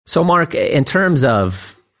So, Mark, in terms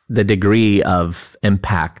of the degree of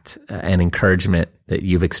impact and encouragement that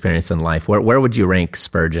you've experienced in life, where would you rank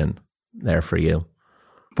Spurgeon there for you?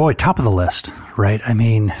 Boy, top of the list, right? I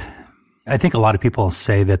mean, I think a lot of people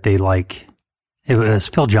say that they like, it was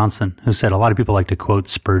Phil Johnson who said a lot of people like to quote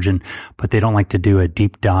Spurgeon, but they don't like to do a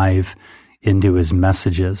deep dive into his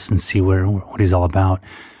messages and see what he's all about.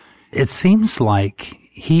 It seems like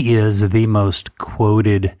he is the most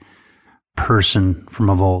quoted person from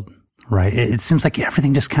of old, right? It seems like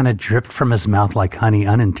everything just kind of dripped from his mouth like honey,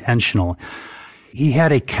 unintentional. He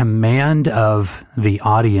had a command of the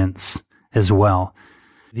audience as well.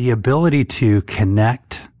 The ability to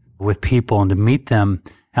connect with people and to meet them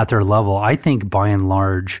at their level, I think by and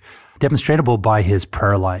large, demonstrable by his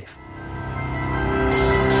prayer life.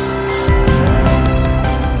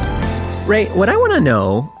 Ray, what I want to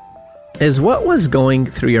know is what was going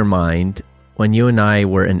through your mind when you and I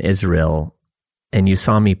were in Israel and you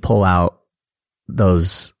saw me pull out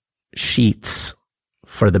those sheets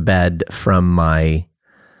for the bed from my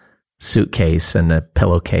suitcase and a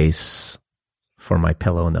pillowcase for my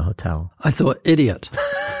pillow in the hotel. I thought, idiot.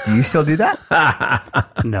 Do you still do that?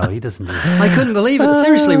 No, he doesn't do that. I couldn't believe it.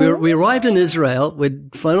 Seriously, we arrived in Israel.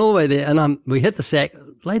 We'd flown all the way there, and we hit the sack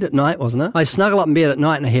late at night, wasn't it? I snuggle up in bed at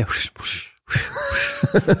night, and I hear whoosh, whoosh, whoosh, whoosh.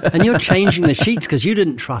 And you're changing the sheets because you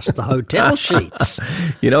didn't trust the hotel sheets.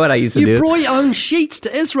 You know what I used to do? You brought your own sheets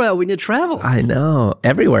to Israel when you travel. I know.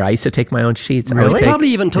 Everywhere. I used to take my own sheets. Really? You probably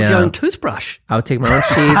even took your own toothbrush. I would take my own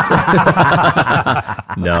sheets.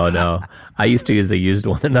 No. I used to use the used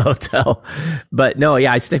one in the hotel. But no,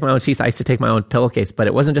 yeah, I used to take my own sheets. I used to take my own pillowcase. But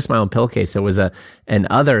it wasn't just my own pillowcase. There was an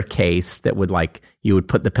other case that would you would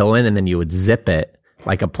put the pillow in and then you would zip it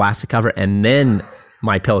like a plastic cover and then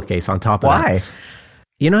my pillowcase on top of that. Why?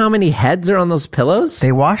 You know how many heads are on those pillows?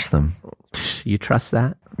 They wash them. You trust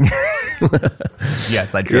that?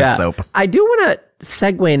 Yes, I trust soap. I do want to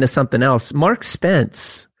segue into something else. Mark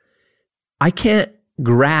Spence, I can't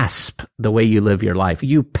grasp the way you live your life.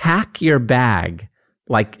 You pack your bag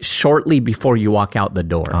shortly before you walk out the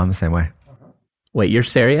door. Oh, I'm the same way. Wait, you're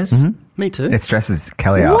serious? Mm-hmm. Me too. It stresses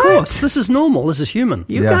Kelly out. Of course. This is normal. This is human.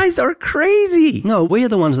 You guys are crazy. No, we're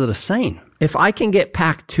the ones that are sane. If I can get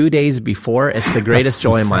packed 2 days before, it's the greatest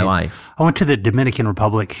joy in my life. I went to the Dominican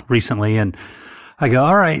Republic recently, and I go,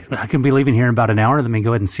 all right, I can be leaving here in about an hour. Let me go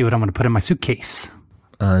ahead and see what I'm going to put in my suitcase.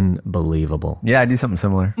 Unbelievable. Yeah, I do something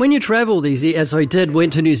similar. When you travel, Easy, as I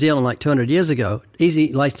went to New Zealand 200 years ago,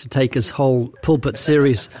 Easy likes to take his whole pulpit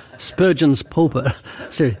series, Spurgeon's pulpit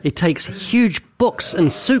series. He takes huge books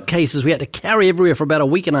and suitcases we had to carry everywhere for about a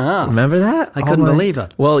week and a half. Remember that? I couldn't believe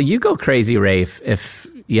it. Well, you go crazy, Ray, if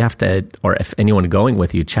you have to, or if anyone going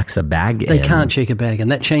with you checks a bag in. They can't check a bag,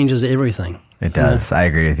 and that changes everything. It does. I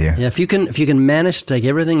agree with you. Yeah, if you can manage to take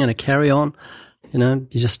everything in a carry-on, you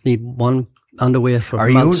just need one underwear for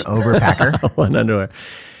months. Are you an overpacker? One underwear.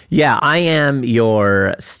 Yeah, I am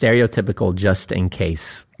your stereotypical just in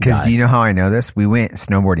case. Because do you know how I know this? We went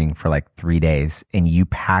snowboarding for 3 days, and you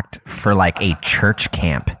packed for a church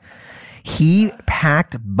camp. He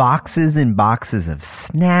packed boxes and boxes of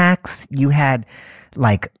snacks. You had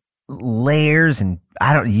layers and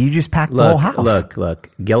you just packed the whole house. Look,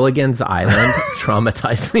 Gilligan's Island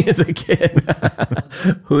traumatized me as a kid.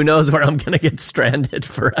 Who knows where I'm going to get stranded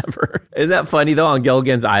forever. Isn't that funny though? On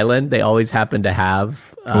Gilligan's Island, they always happen to have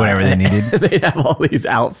whatever they needed. They have all these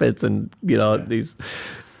outfits and, these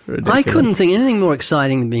ridiculous. I couldn't think anything more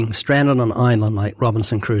exciting than being stranded on an island like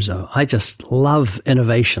Robinson Crusoe. I just love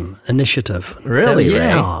innovation, initiative. Really,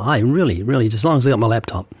 Yeah, Ray? I really, as long as I got my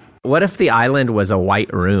laptop. What if the island was a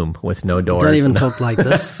white room with no doors? Don't even talk like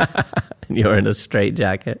this. And you're in a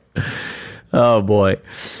straitjacket. Oh, boy.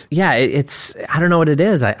 Yeah, it's I don't know what it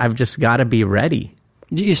is. I've just got to be ready.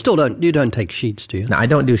 You still don't. You don't take sheets, do you? No, I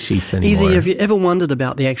don't do sheets anymore. Easy. Have you ever wondered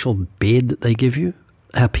about the actual bed that they give you?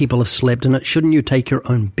 How people have slept in it? Shouldn't you take your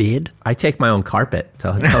own bed? I take my own carpet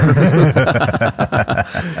to hotel rooms.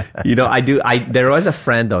 I do. There was a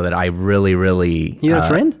friend though that I really. You had a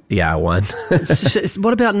friend? Yeah, one.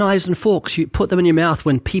 What about knives and forks? You put them in your mouth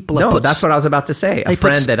when people are. No, that's what I was about to say. A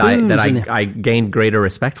friend that I gained greater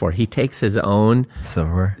respect for. He takes his own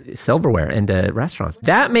silverware into restaurants.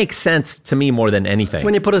 That makes sense to me more than anything.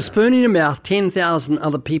 When you put a spoon in your mouth, 10,000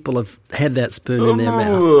 other people have had that spoon in their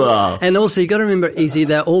mouth. And also, you got to remember, Easy,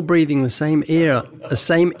 they're all breathing the same air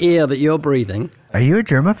that you're breathing. Are you a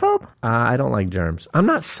germaphobe? I don't like germs. I'm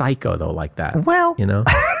not psycho though, like that. Well, well.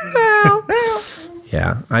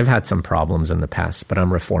 Yeah, I've had some problems in the past, but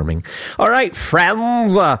I'm reforming. All right,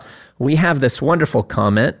 friends. We have this wonderful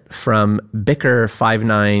comment from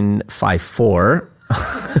Bicker5954.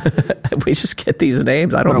 We just get these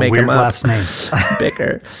names. I don't What a make weird them up. last name.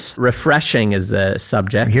 Bicker. Refreshing is the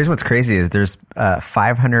subject. Here's what's crazy is there's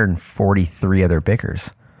 543 other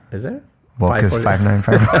Bickers. Is there? Well, because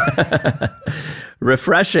 595.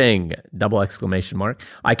 Refreshing! Double exclamation mark.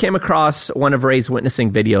 I came across one of Ray's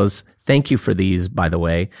witnessing videos. Thank you for these, by the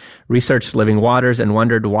way. Researched Living Waters and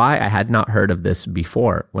wondered why I had not heard of this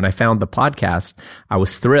before. When I found the podcast, I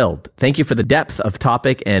was thrilled. Thank you for the depth of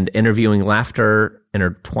topic and intertwining laughter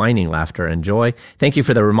and joy. Thank you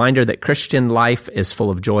for the reminder that Christian life is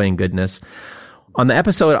full of joy and goodness. On the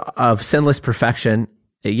episode of Sinless Perfection,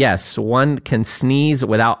 yes, one can sneeze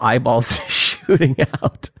without eyeballs shooting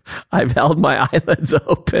out. I've held my eyelids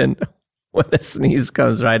open when a sneeze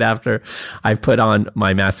comes right after I've put on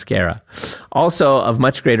my mascara. Also, of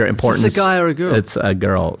much greater importance. Is this a guy or a girl? It's a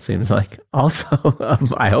girl, it seems like. Also,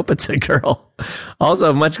 I hope it's a girl. Also,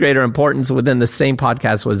 of much greater importance within the same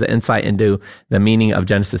podcast was the insight into the meaning of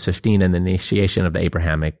Genesis 15 and the initiation of the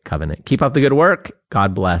Abrahamic covenant. Keep up the good work.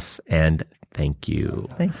 God bless, and thank you.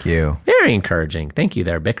 Thank you. Very encouraging. Thank you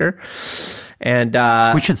there, Bicker. And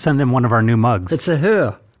We should send them one of our new mugs. It's a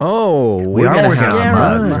her. We are working on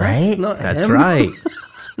mugs, right? Not That's him. right.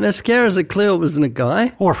 Mascara's a clear it wasn't a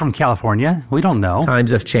guy. Or from California. We don't know. Times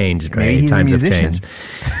have changed, Ray. Maybe he's a Times have musician. changed.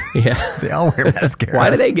 Yeah. They all wear mascara. Why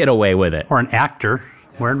do they get away with it? Or an actor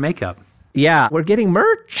wearing makeup. Yeah, we're getting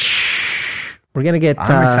merch. We're going to get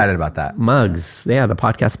I'm excited about that. mugs. Yeah, the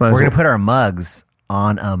podcast mugs. We're going to put our mugs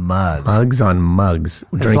on a mug. mugs on mugs.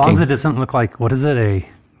 As long as it doesn't look like, what is it, a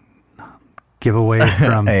giveaway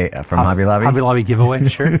from From Hobby Lobby? Hobby Lobby giveaway,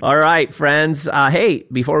 sure. All right, friends. Hey,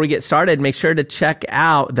 before we get started, make sure to check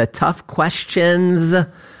out the Tough Questions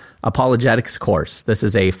Apologetics course. This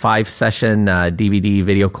is a 5-session DVD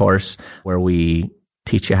video course where we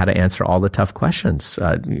teach you how to answer all the tough questions.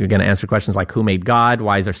 You're going to answer questions like, who made God?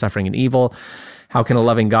 Why is there suffering and evil? How can a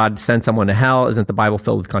loving God send someone to hell? Isn't the Bible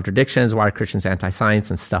filled with contradictions? Why are Christians anti-science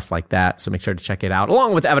and stuff like that? So make sure to check it out,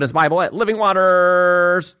 along with the Evidence Bible at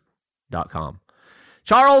livingwaters.com.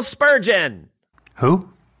 Charles Spurgeon. Who?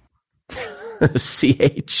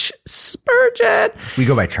 C.H. Spurgeon. We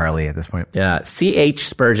go by Charlie at this point. Yeah, C.H.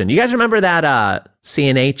 Spurgeon. You guys remember that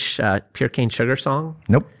C&H Pure Cane Sugar song?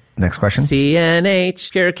 Nope. Next question.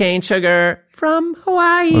 C&H Pure Cane Sugar from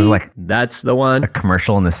Hawaii. It was like That's the one. a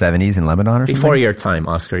commercial in the 70s in Lebanon or something? Before your time,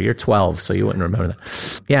 Oscar. You're 12, so you wouldn't remember that.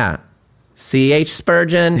 Yeah. C.H.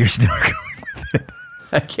 Spurgeon. You're still going with it.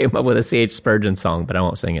 I came up with a C.H. Spurgeon song, but I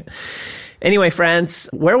won't sing it. Anyway, friends,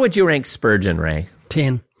 where would you rank Spurgeon, Ray?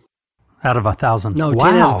 10. Out of 1,000. No,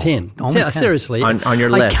 wow. 10 out of 10. Only 10. Seriously. On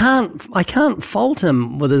your list. I can't fault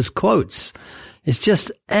him with his quotes. It's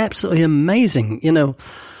just absolutely amazing. You know,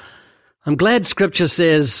 I'm glad Scripture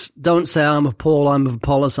says, don't say I'm of Paul, I'm of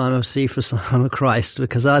Apollos, I'm of Cephas, I'm of Christ,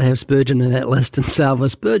 because I'd have Spurgeon in that list and say I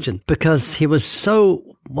was Spurgeon, because he was so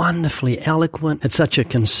wonderfully eloquent, had such a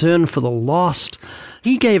concern for the lost.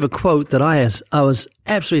 He gave a quote that I was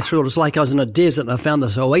absolutely thrilled. It's like I was in a desert and I found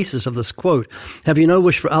this oasis of this quote. Have you no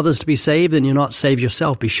wish for others to be saved? Then you're not saved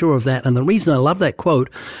yourself. Be sure of that. And the reason I love that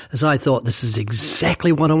quote is I thought this is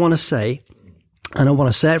exactly what I want to say. And I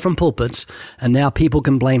want to say it from pulpits, and now people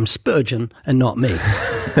can blame Spurgeon and not me.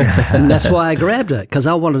 And that's why I grabbed it, because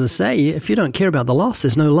I wanted to say, if you don't care about the lost,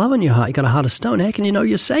 there's no love in your heart. You got a heart of stone. How can you know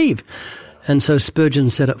you're saved? And so Spurgeon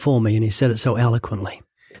said it for me, and he said it so eloquently.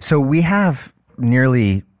 So we have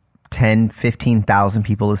nearly 10, 15,000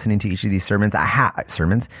 people listening to each of these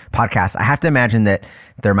podcasts. I have to imagine that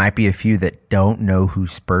there might be a few that don't know who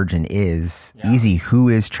Spurgeon is. Yeah. Easy. Who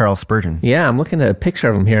is Charles Spurgeon? Yeah, I'm looking at a picture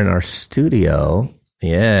of him here in our studio.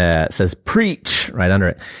 Yeah, it says preach right under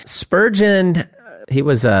it. Spurgeon, he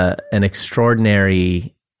was an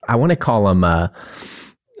extraordinary, I want to call him a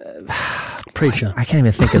preacher. I can't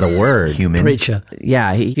even think of the word. Human. Preacher.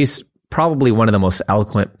 Yeah, he's probably one of the most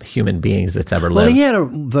eloquent human beings that's ever lived. Well, he had a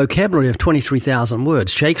vocabulary of 23,000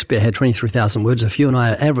 words. Shakespeare had 23,000 words. If you and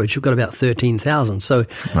I are average, you've got about 13,000. So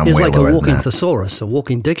he's like a walking thesaurus, a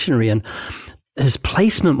walking dictionary. And his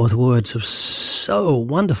placement with words was so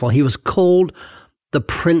wonderful. He was called the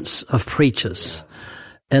Prince of Preachers.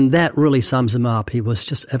 And that really sums him up. He was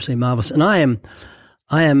just absolutely marvelous. And I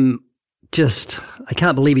am just, I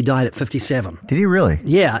can't believe he died at 57. Did he really?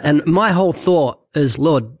 Yeah, and my whole thought is,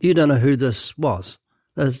 Lord, you don't know who this was.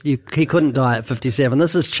 He couldn't die at 57.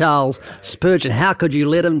 This is Charles Spurgeon. How could you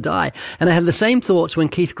let him die? And I had the same thoughts when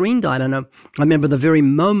Keith Green died. And I remember the very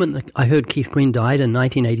moment that I heard Keith Green died in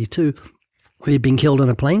 1982, he'd been killed in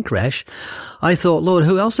a plane crash. I thought, Lord,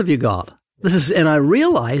 who else have you got? And I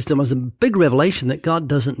realized, it was a big revelation, that God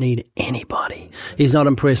doesn't need anybody. He's not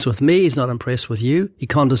impressed with me. He's not impressed with you. He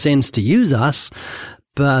condescends to use us,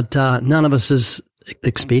 but none of us is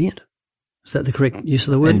expedient. Is that the correct use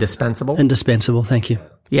of the word? Indispensable. Indispensable, thank you.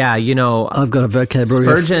 Yeah, I've got a vocabulary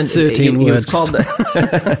Spurgeon, of 13 words. He was called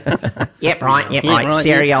yep, right,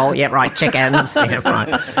 cereal, yep, right, chickens, yep,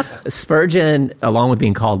 right. Spurgeon, along with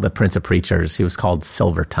being called the Prince of Preachers, he was called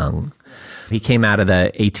Silver Tongue. He came out of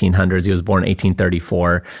the 1800s. He was born in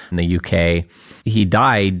 1834 in the UK. He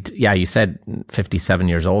died, you said 57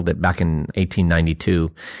 years old, back in 1892.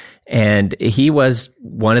 And he was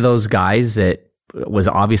one of those guys that was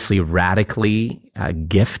obviously radically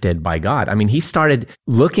gifted by God. I mean, he started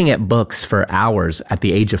looking at books for hours at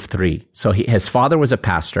the age of 3. So his father was a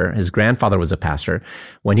pastor. His grandfather was a pastor.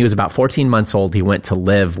 When he was about 14 months old, he went to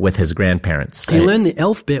live with his grandparents. He learned the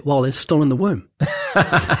alphabet while he's still in the womb.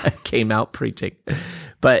 Came out preaching.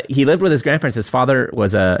 But he lived with his grandparents. His grandfather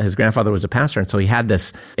was a pastor. And so he had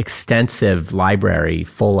this extensive library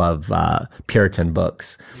full of Puritan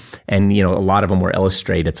books. And, a lot of them were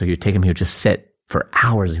illustrated. So he would just sit for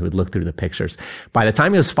hours. He would look through the pictures. By the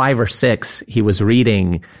time he was 5 or 6, he was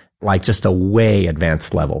reading like just a way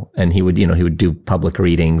advanced level. And he would do public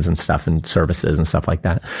readings and stuff and services and stuff like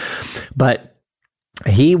that. But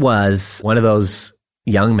he was one of those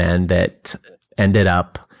young men that ended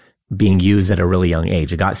up being used at a really young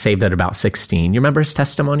age. He got saved at about 16. You remember his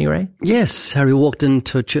testimony, Ray? Yes, how he walked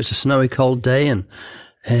into a church a snowy, cold day and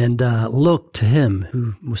look to him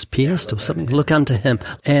who was pierced or something, look unto him.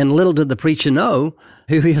 And little did the preacher know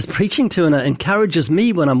who he was preaching to, and it encourages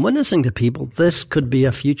me when I'm witnessing to people, this could be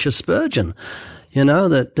a future Spurgeon,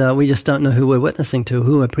 that we just don't know who we're witnessing to,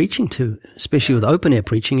 who we're preaching to, especially with open-air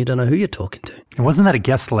preaching, you don't know who you're talking to. And wasn't that a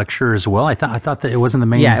guest lecture as well? I thought that it wasn't the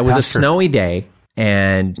main it was pastor. A snowy day,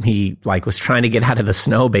 and he was trying to get out of the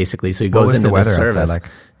snow, basically, so he goes into the service. Outside,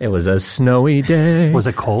 it was a snowy day. Was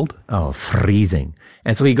it cold? Oh, freezing.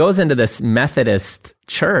 And so he goes into this Methodist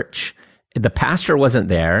church. The pastor wasn't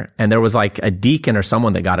there, and there was like a deacon or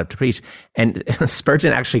someone that got up to preach. And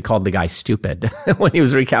Spurgeon actually called the guy stupid when he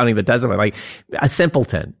was recounting the testimony, like a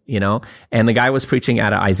simpleton, And the guy was preaching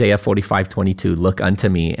out of Isaiah 45:22, look unto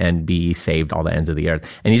me and be ye saved all the ends of the earth.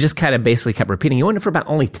 And he just kind of basically kept repeating. He went in for about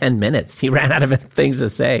only 10 minutes. He ran out of things to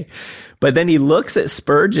say. But then he looks at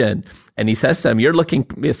Spurgeon and he says to him, you're looking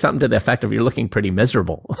pretty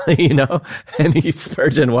miserable, And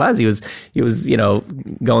Spurgeon was. He was,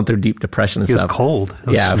 going through deep depression and stuff. He was cold.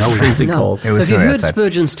 It was freezing cold. Have you heard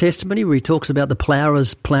Spurgeon's testimony where he talks about the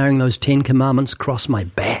plowers plowing those 10 commandments across my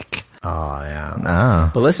back? Oh, yeah.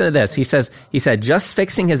 Oh. But listen to this. He said, just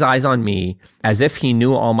fixing his eyes on me as if he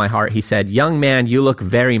knew all my heart, he said, young man, you look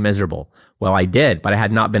very miserable. Well, I did, but I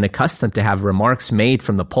had not been accustomed to have remarks made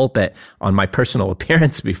from the pulpit on my personal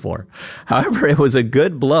appearance before. However, it was a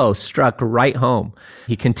good blow struck right home.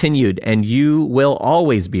 He continued, and you will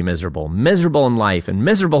always be miserable in life and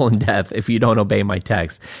miserable in death if you don't obey my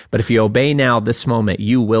text. But if you obey now, this moment,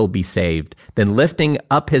 you will be saved. Then lifting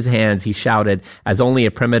up his hands, he shouted, as only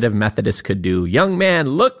a primitive Methodist could do, young man,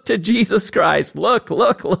 look to Jesus Christ. Look,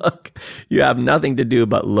 look, look. You have nothing to do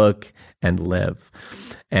but look and live.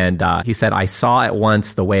 And he said, I saw at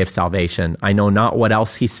once the way of salvation. I know not what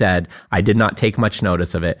else he said. I did not take much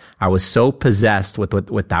notice of it. I was so possessed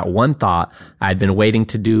with that one thought. I had been waiting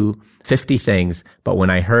to do 50 things. But when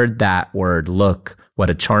I heard that word, look, what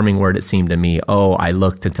a charming word it seemed to me. Oh, I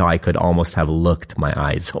looked until I could almost have looked my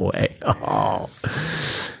eyes away. Oh,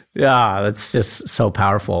 yeah, that's just so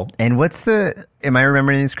powerful. And am I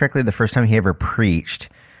remembering this correctly? The first time he ever preached,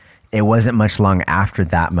 it wasn't much long after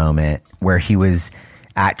that moment where he was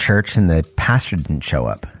at church and the pastor didn't show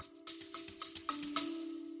up.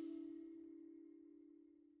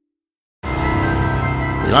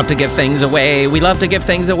 We love to give things away.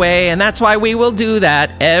 And that's why we will do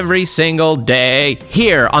that every single day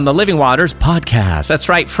here on the Living Waters podcast. That's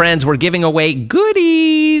right, friends. We're giving away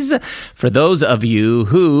goodies for those of you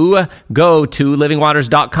who go to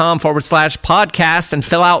livingwaters.com/podcast and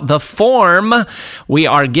fill out the form. We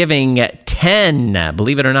are giving 10,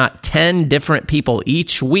 believe it or not, 10 different people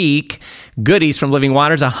each week goodies from Living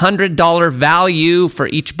Waters, $100 value for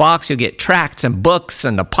each box. You'll get tracts and books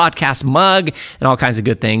and a podcast mug and all kinds of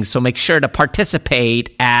good things. So make sure to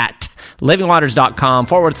participate at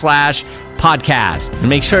livingwaters.com/podcast. And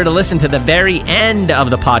make sure to listen to the very end of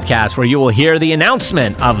the podcast where you will hear the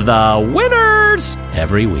announcement of the winners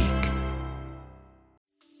every week.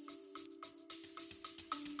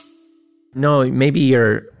 No, maybe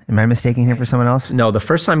Am I mistaking him for someone else? No, the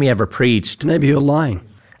first time he ever preached. Maybe you're lying.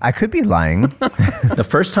 I could be lying. The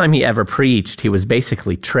first time he ever preached, he was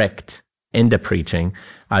basically tricked into preaching.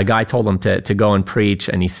 A guy told him to go and preach,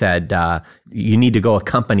 and he said, you need to go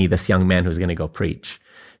accompany this young man who's going to go preach.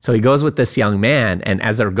 So he goes with this young man, and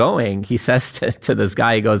as they're going, he says to this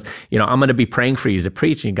guy, he goes, I'm going to be praying for you to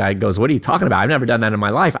preach. And the guy goes, what are you talking about? I've never done that in my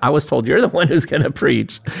life. I was told you're the one who's going to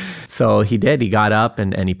preach. So he did. He got up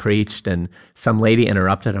and he preached, and some lady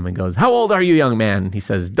interrupted him and goes, how old are you, young man? And he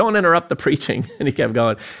says, don't interrupt the preaching. And he kept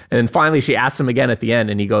going. And then finally she asked him again at the end,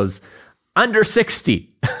 and he goes, under 60.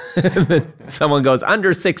 And then someone goes,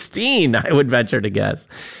 under 16, I would venture to guess.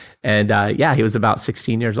 And he was about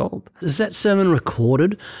 16 years old. Is that sermon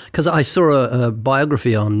recorded? Because I saw a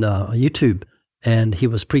biography on YouTube, and he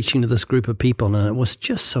was preaching to this group of people, and it was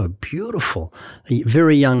just so beautiful. A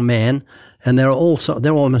very young man, and they're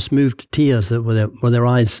almost moved to tears with their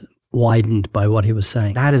eyes widened by what he was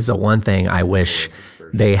saying. That is the one thing I wish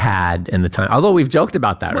they had in the time. Although we've joked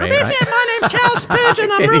about that, right? My name's Charles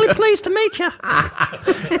Spurgeon. I'm really pleased to meet you.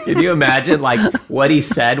 Can you imagine, what he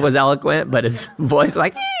said was eloquent, but his voice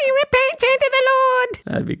repent unto the Lord.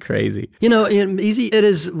 That'd be crazy. It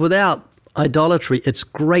is without idolatry. It's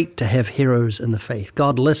great to have heroes in the faith.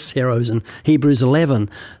 God lists heroes in Hebrews 11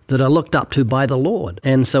 that are looked up to by the Lord.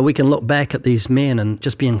 And so we can look back at these men and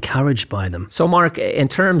just be encouraged by them. So, Mark, in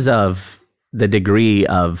terms of the degree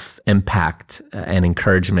of impact and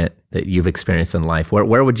encouragement that you've experienced in life,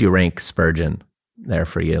 where would you rank Spurgeon there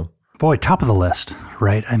for you? Boy, top of the list,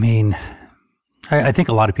 right? I mean, I think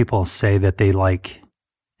a lot of people say that they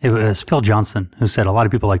it was Phil Johnson who said a lot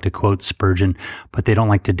of people like to quote Spurgeon, but they don't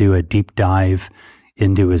like to do a deep dive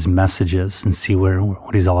into his messages and see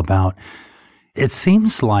what he's all about. It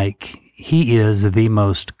seems like he is the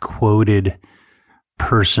most quoted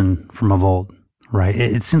person from of old. Right.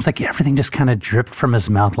 It seems like everything just kind of dripped from his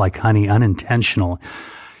mouth like honey, unintentional.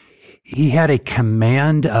 He had a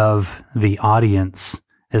command of the audience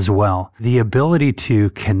as well. The ability to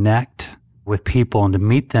connect with people and to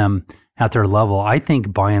meet them at their level, I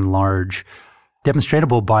think by and large,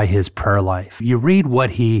 demonstratable by his prayer life. You read what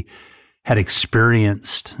he had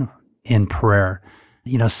experienced in prayer,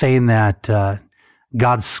 saying that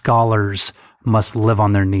God's scholars must live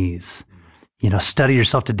on their knees. Study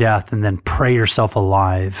yourself to death and then pray yourself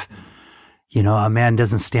alive. A man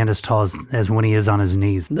doesn't stand as tall as when he is on his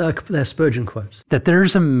knees. They're Spurgeon quotes. That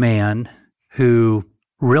there's a man who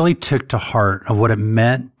really took to heart of what it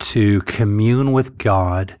meant to commune with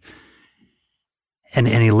God, and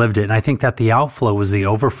he lived it. And I think that the outflow was the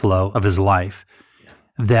overflow of his life.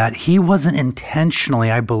 That he wasn't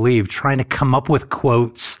intentionally, I believe, trying to come up with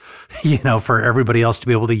quotes, for everybody else to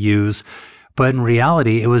be able to use. But in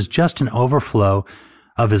reality, it was just an overflow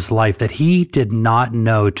of his life that he did not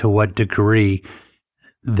know to what degree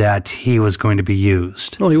that he was going to be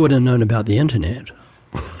used. Well, he wouldn't have known about the internet.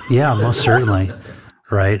 Yeah, most certainly.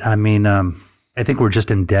 Right. I mean, I think we're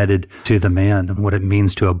just indebted to the man and what it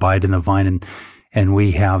means to abide in the vine. And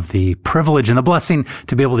we have the privilege and the blessing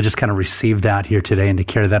to be able to just kind of receive that here today and to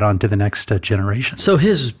carry that on to the next generation. So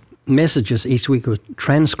his messages each week were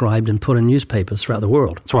transcribed and put in newspapers throughout the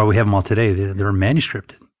world. That's why we have them all today. They're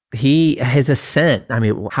manuscripted. His ascent, I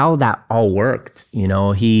mean, how that all worked,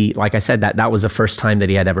 he, like I said, that was the first time that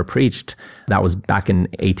he had ever preached. That was back in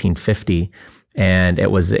 1850, and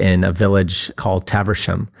it was in a village called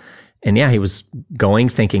Taversham. And he was going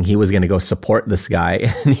thinking he was going to go support this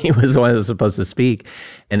guy, and he was the one that was supposed to speak,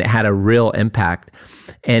 and it had a real impact.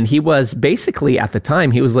 And he was basically, at the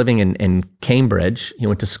time, he was living in Cambridge. He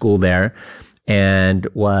went to school there and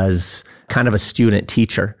was kind of a student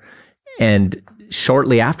teacher. And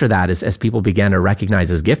shortly after that, as people began to recognize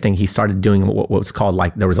his gifting, he started doing what was called,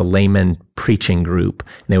 there was a layman preaching group,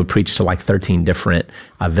 and they would preach to 13 different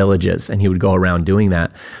villages, and he would go around doing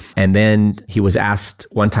that. And then he was asked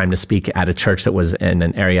one time to speak at a church that was in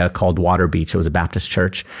an area called Water Beach. It was a Baptist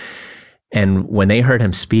church. And when they heard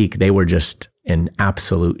him speak, they were just in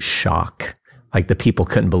absolute shock. The people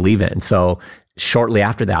couldn't believe it. And so shortly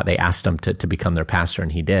after that, they asked him to become their pastor,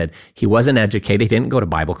 and he did. He wasn't educated. He didn't go to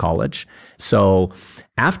Bible college. So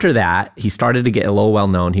after that, he started to get a little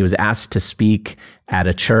well-known. He was asked to speak at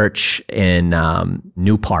a church in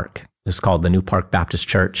New Park. It was called the New Park Baptist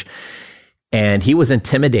Church. And he was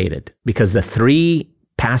intimidated because the three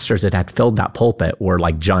pastors that had filled that pulpit were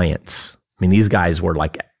like giants. I mean, these guys were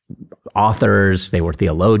like authors. They were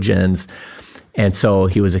theologians. And so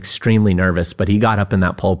he was extremely nervous, but he got up in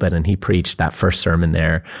that pulpit and he preached that first sermon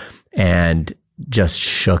there and just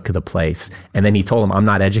shook the place. And then he told them, I'm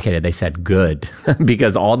not educated. They said, good,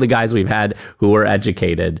 because all the guys we've had who were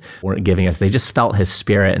educated weren't giving us. They just felt his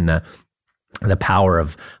spirit and the power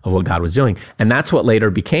of what God was doing. And that's what later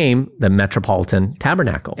became the Metropolitan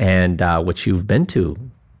Tabernacle, and which you've been to.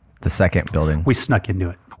 The second building. We snuck into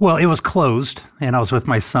it. Well, it was closed, and I was with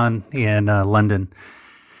my son in London.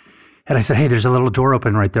 And I said, hey, there's a little door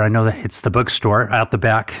open right there. I know that it's the bookstore out the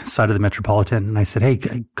back side of the Metropolitan. And I said, hey,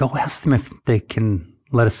 go ask them if they can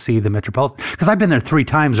let us see the Metropolitan. Because I've been there 3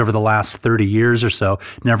 times over the last 30 years or so,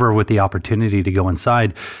 never with the opportunity to go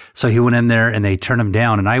inside. So he went in there and they turned him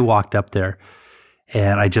down. And I walked up there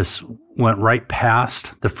and I just went right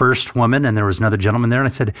past the first woman, and there was another gentleman there. And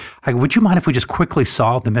I said, would you mind if we just quickly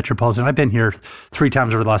saw the Metropolitan? I've been here 3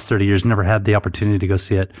 times over the last 30 years, never had the opportunity to go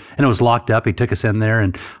see it. And it was locked up. He took us in there,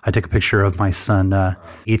 and I took a picture of my son,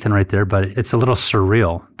 Ethan, right there. But it's a little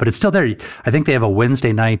surreal, but it's still there. I think they have a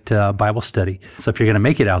Wednesday night Bible study. So if you're going to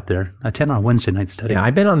make it out there, attend on a Wednesday night study. Yeah,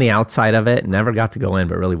 I've been on the outside of it, never got to go in,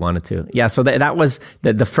 but really wanted to. Yeah, so that was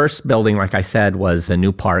the first building, like I said, was the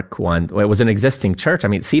New Park one. It was an existing church. I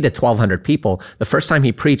mean, it seated 1,200 people. The first time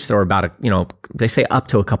he preached, there were about, they say up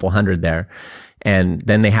to a couple hundred there. And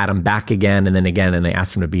then they had him back again, and they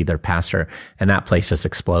asked him to be their pastor, and that place just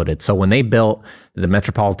exploded. So when they built the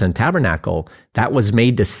Metropolitan Tabernacle, that was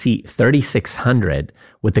made to seat 3,600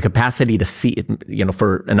 with the capacity to seat,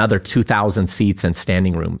 for another 2,000 seats and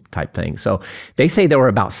standing room type thing. So they say there were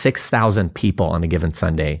about 6,000 people on a given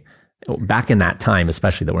Sunday back in that time,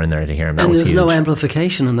 especially that were in there to hear him. That and was there was huge. no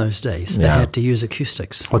amplification in those days. They had to use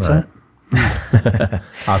acoustics. What's that?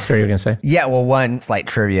 Oscar, you were going to say? Yeah, well, one slight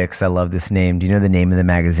trivia, because I love this name. Do you know the name of the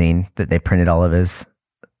magazine that they printed all of his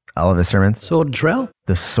sermons? Sword and Trowel?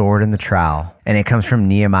 The Sword and the Trowel. And it comes from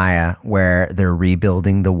Nehemiah, where they're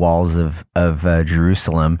rebuilding the walls of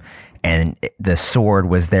Jerusalem, and the sword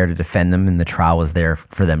was there to defend them, and the trowel was there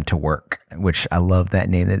for them to work, which I love that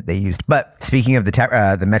name that they used. But speaking of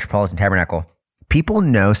the Metropolitan Tabernacle, people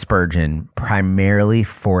know Spurgeon primarily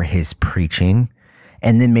for his preaching,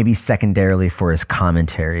 and then maybe secondarily for his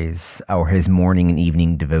commentaries or his morning and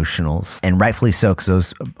evening devotionals. And rightfully so,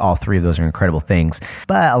 because all 3 of those are incredible things.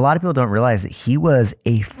 But a lot of people don't realize that he was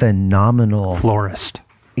a phenomenal florist.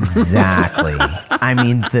 Exactly. I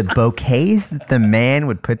mean, the bouquets that the man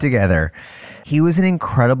would put together. He was an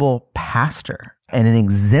incredible pastor and an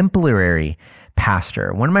exemplary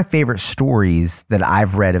pastor. One of my favorite stories that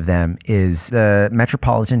I've read of them is the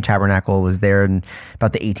Metropolitan Tabernacle was there in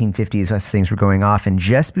about the 1850s as things were going off. And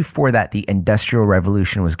just before that, the Industrial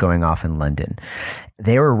Revolution was going off in London.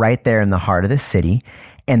 They were right there in the heart of the city.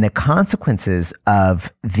 And the consequences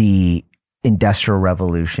of the Industrial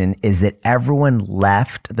Revolution is that everyone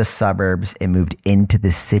left the suburbs and moved into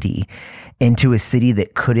the city, into a city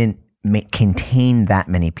that couldn't contain that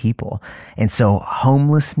many people. And so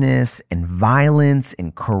homelessness and violence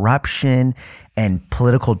and corruption and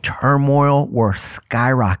political turmoil were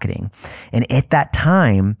skyrocketing. And at that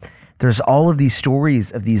time, there's all of these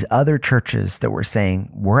stories of these other churches that were saying,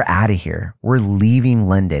 we're out of here. We're leaving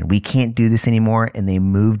London. We can't do this anymore. And they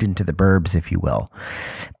moved into the burbs, if you will.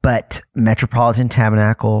 But Metropolitan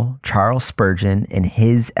Tabernacle, Charles Spurgeon and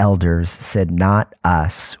his elders said, not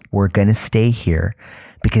us. We're going to stay here,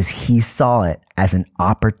 because he saw it as an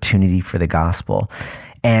opportunity for the gospel.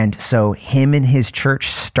 And so him and his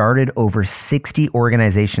church started over 60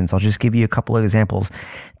 organizations. I'll just give you a couple of examples.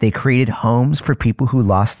 They created homes for people who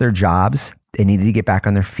lost their jobs. They needed to get back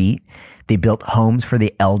on their feet. They built homes for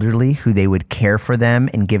the elderly, who they would care for them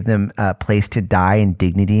and give them a place to die in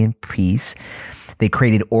dignity and peace. They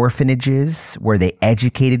created orphanages where they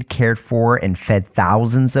educated, cared for, and fed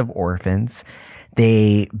thousands of orphans.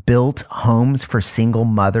 They built homes for single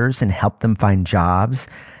mothers and helped them find jobs.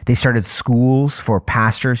 They started schools for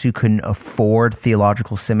pastors who couldn't afford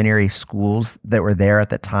theological seminary schools that were there at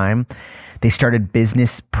the time. They started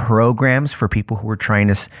business programs for people who were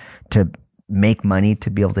trying to make money to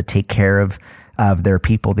be able to take care of their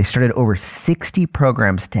people. They started over 60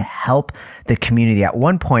 programs to help the community. At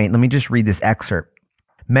one point, let me just read this excerpt.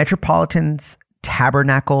 Metropolitan's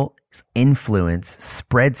Tabernacle influence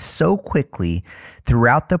spread so quickly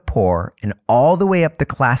throughout the poor and all the way up the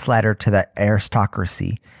class ladder to the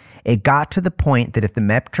aristocracy. It got to the point that if the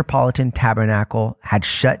Metropolitan Tabernacle had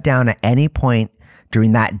shut down at any point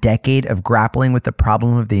during that decade of grappling with the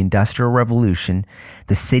problem of the Industrial Revolution,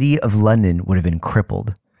 the city of London would have been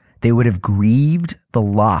crippled. They would have grieved the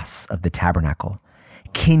loss of the tabernacle.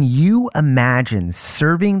 Can you imagine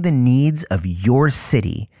serving the needs of your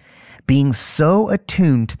city, being so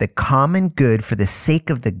attuned to the common good for the sake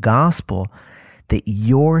of the gospel that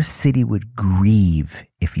your city would grieve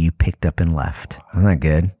if you picked up and left? Isn't that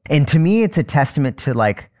good? And to me, it's a testament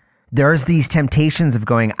to there's these temptations of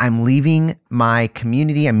going, I'm leaving my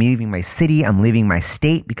community, I'm leaving my city, I'm leaving my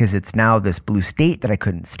state because it's now this blue state that I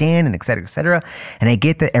couldn't stand, and et cetera, et cetera. And I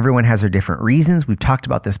get that everyone has their different reasons. We've talked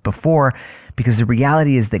about this before, because the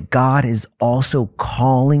reality is that God is also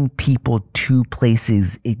calling people to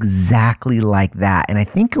places exactly like that. And I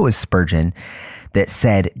think it was Spurgeon that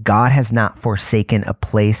said, God has not forsaken a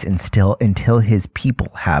place until his people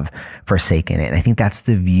have forsaken it. And I think that's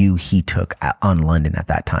the view he took on London at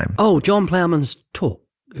that time. Oh, John Plowman's Talk.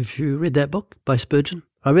 Have you read that book by Spurgeon?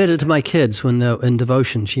 I read it to my kids when they were in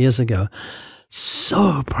devotions years ago.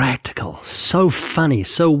 So practical, so funny,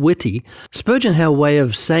 so witty. Spurgeon had a way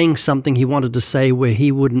of saying something he wanted to say where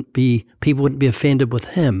people wouldn't be offended with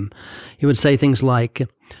him. He would say things like,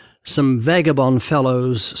 some vagabond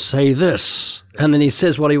fellows say this, and then he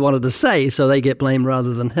says what he wanted to say, so they get blamed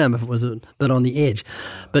rather than him if it was a bit on the edge.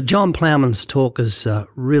 But John Plowman's Talk is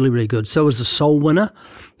really, really good. So is The Soul Winner.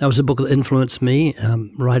 That was a book that influenced me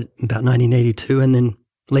right about 1982, and then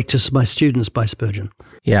Lectures by Students by Spurgeon.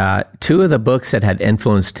 Yeah, two of the books that had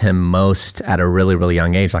influenced him most at a really, really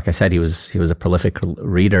young age, like I said, he was a prolific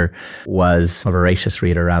reader, a voracious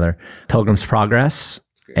reader rather, Pilgrim's Progress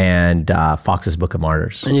and Fox's Book of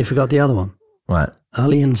Martyrs. And you forgot the other one. What?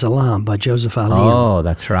 Alien's Alarm by Joseph Alian. Oh,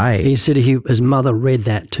 that's right. He said his mother read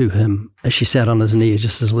that to him as she sat on his knee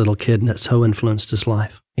just as a little kid, and it so influenced his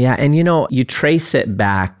life. Yeah, and you trace it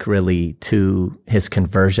back really to his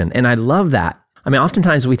conversion, and I love that. I mean,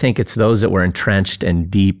 oftentimes we think it's those that were entrenched in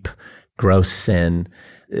deep, gross sin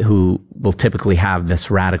who will typically have this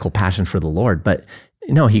radical passion for the Lord. But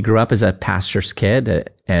no, he grew up as a pastor's kid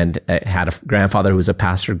and had a grandfather who was a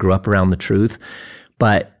pastor, grew up around the truth.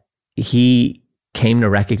 But he came to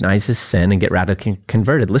recognize his sin and get radically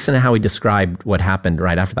converted. Listen to how he described what happened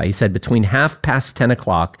right after that. He said, between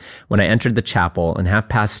 10:30 when I entered the chapel and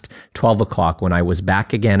 12:30 when I was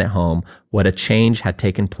back again at home, what a change had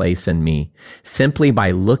taken place in me. Simply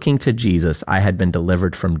by looking to Jesus, I had been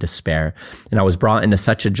delivered from despair. And I was brought into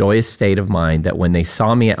such a joyous state of mind that when they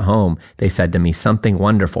saw me at home, they said to me, something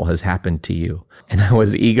wonderful has happened to you. And I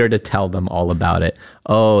was eager to tell them all about it.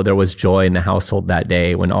 Oh, there was joy in the household that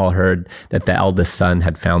day when all heard that the eldest son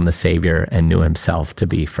had found the Savior and knew himself to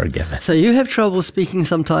be forgiven. So you have trouble speaking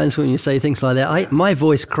sometimes when you say things like that. My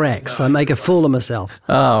voice cracks. I make a fool of myself.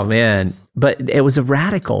 Oh, man. But it was a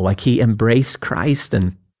radical. Like, he embraced Christ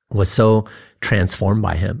and was so transformed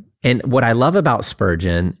by him. And what I love about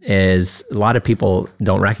Spurgeon is a lot of people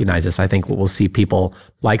don't recognize this. I think we'll see people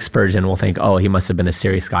like Spurgeon will think, oh, he must have been a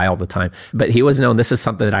serious guy all the time. But he was known, this is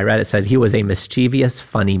something that I read, it said he was a mischievous,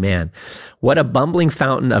 funny man. What a bumbling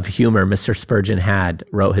fountain of humor Mr. Spurgeon had,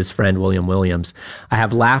 wrote his friend William Williams. I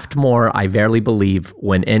have laughed more, I verily believe,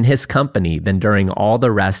 when in his company than during all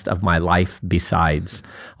the rest of my life besides.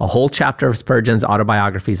 A whole chapter of Spurgeon's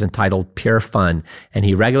autobiography is entitled Pure Fun, and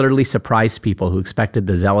he regularly surprised people who expected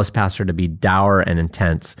the zealous pastor to be dour and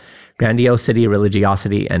intense. Grandiosity,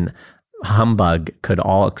 religiosity, and humbug could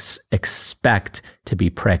all expect to be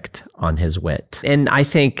pricked on his wit. And I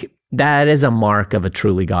think that is a mark of a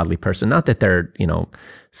truly godly person. Not that they're,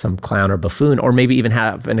 some clown or buffoon, or maybe even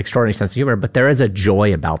have an extraordinary sense of humor, but there is a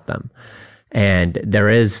joy about them. And there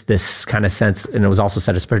is this kind of sense, and it was also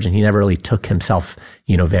said of Spurgeon, he never really took himself,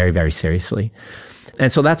 very, very seriously.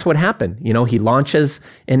 And so that's what happened. He launches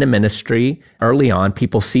into ministry early on.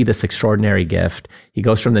 People see this extraordinary gift. He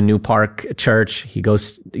goes from the New Park Church. He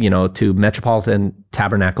goes, to Metropolitan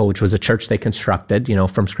Tabernacle, which was a church they constructed,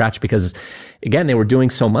 from scratch because, again, they were doing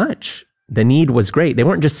so much. The need was great. They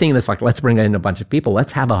weren't just seeing this like, let's bring in a bunch of people.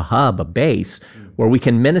 Let's have a hub, a base where we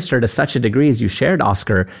can minister to such a degree, as you shared,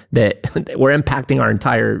 Oscar, that we're impacting our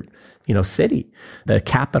entire city, the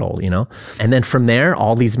capital, And then from there,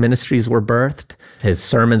 all these ministries were birthed. His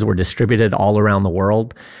sermons were distributed all around the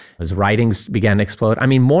world. His writings began to explode. I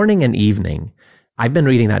mean, morning and evening, I've been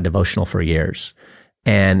reading that devotional for years.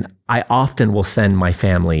 And I often will send my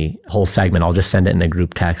family a whole segment. I'll just send it in a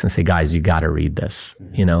group text and say, guys, you got to read this,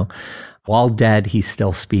 While dead, he's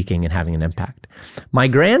still speaking and having an impact. My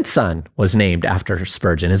grandson was named after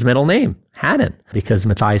Spurgeon, his middle name, Haddon, because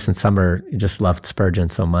Matthias and Summer just loved Spurgeon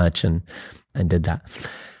so much and did that.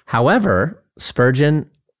 However, Spurgeon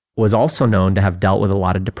was also known to have dealt with a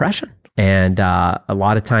lot of depression. And a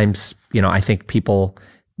lot of times, I think people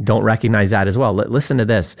don't recognize that as well. Listen to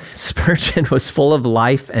this. Spurgeon was full of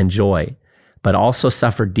life and joy, but also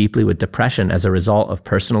suffered deeply with depression as a result of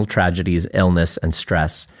personal tragedies, illness, and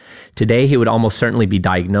stress. Today, he would almost certainly be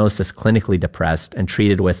diagnosed as clinically depressed and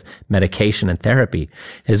treated with medication and therapy.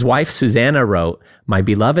 His wife, Susanna, wrote, "My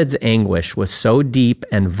beloved's anguish was so deep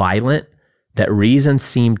and violent that reason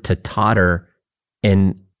seemed to totter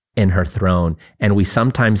in her throne, and we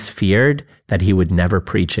sometimes feared that he would never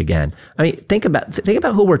preach again. I mean, think about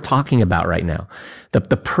who we're talking about right now.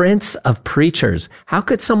 The prince of preachers. How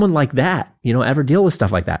could someone like that, ever deal with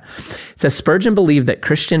stuff like that? It says Spurgeon believed that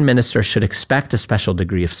Christian ministers should expect a special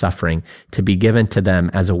degree of suffering to be given to them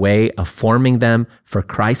as a way of forming them for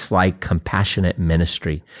Christ-like compassionate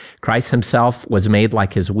ministry. Christ himself was made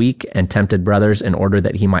like his weak and tempted brothers in order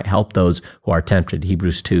that he might help those who are tempted.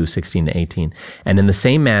 Hebrews 2:16-18. And in the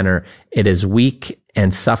same manner, it is weak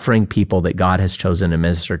and suffering people that God has chosen to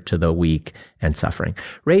minister to the weak and suffering.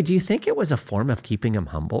 Ray, do you think it was a form of keeping him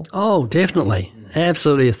humble? Oh, definitely.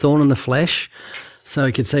 Absolutely a thorn in the flesh. So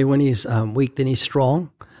you could say when he's weak, then he's strong,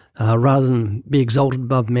 rather than be exalted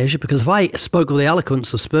above measure. Because if I spoke with the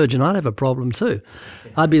eloquence of Spurgeon, I'd have a problem too.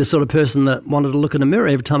 I'd be the sort of person that wanted to look in a mirror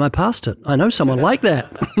every time I passed it. I know someone like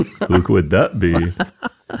that. Who would that be?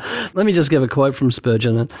 Let me just give a quote from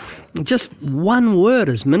Spurgeon. Just one word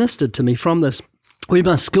has ministered to me from this. We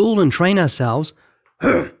must school and train ourselves.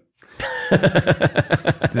 Is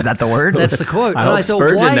that the word? That's the quote. I hope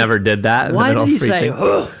Spurgeon never did that in the middle of preaching.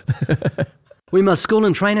 Why did he say, we must school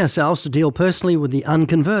and train ourselves to deal personally with the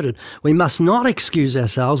unconverted. We must not excuse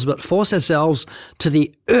ourselves, but force ourselves to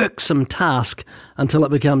the irksome task until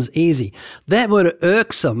it becomes easy. That word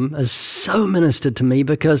irksome is so ministered to me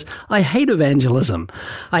because I hate evangelism.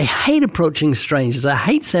 I hate approaching strangers. I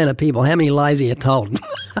hate saying to people, how many lies are you told?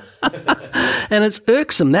 And it's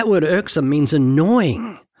irksome. That word irksome means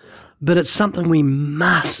annoying. But it's something we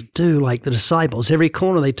must do, like the disciples. Every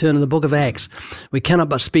corner they turn in the book of Acts. We cannot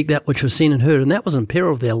but speak that which was seen and heard, and that was in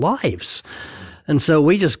peril of their lives. And so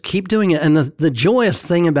we just keep doing it. And the joyous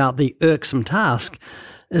thing about the irksome task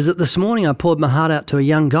is that this morning I poured my heart out to a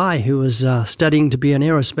young guy who was studying to be an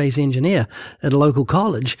aerospace engineer at a local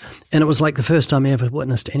college, and it was like the first time I ever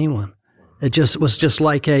witnessed anyone. It was just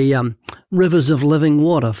like a rivers of living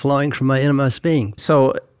water flowing from my innermost being.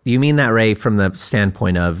 So you mean that, Ray, from the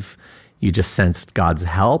standpoint of you just sensed God's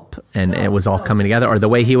help and it was all coming together, or the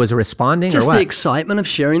way he was responding, just or what? The excitement of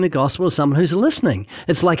sharing the gospel with someone who's listening.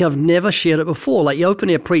 It's like I've never shared it before. Like you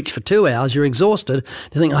open air preach for 2 hours, you're exhausted.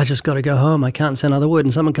 You think, I just got to go home. I can't say another word.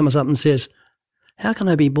 And someone comes up and says, how can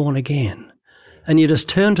I be born again? And you just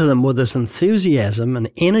turn to them with this enthusiasm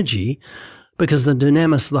and energy because the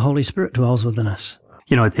dunamis of the Holy Spirit dwells within us.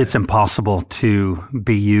 It's impossible to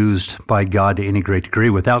be used by God to any great degree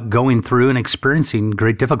without going through and experiencing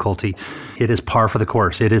great difficulty. It is par for the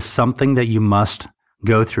course. It is something that you must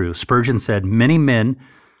go through. Spurgeon said, many men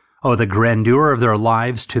owe the grandeur of their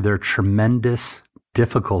lives to their tremendous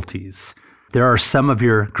difficulties. There are some of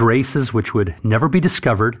your graces which would never be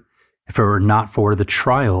discovered if it were not for the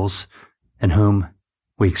trials in whom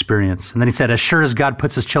we experience. And then he said, as sure as God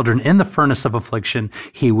puts his children in the furnace of affliction,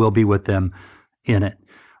 he will be with them in it.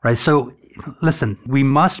 Right? So listen, we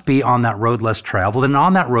must be on that road less traveled. And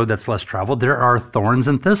on that road that's less traveled, there are thorns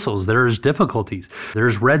and thistles. There's difficulties.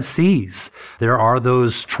 There's Red Seas. There are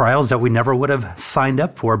those trials that we never would have signed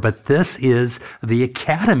up for. But this is the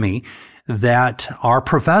academy that our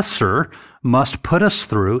professor must put us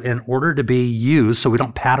through in order to be used so we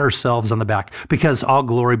don't pat ourselves on the back, because all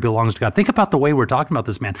glory belongs to God. Think about the way we're talking about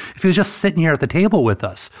this man. If he was just sitting here at the table with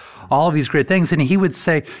us, all of these great things, and he would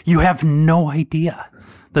say, you have no idea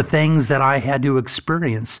the things that I had to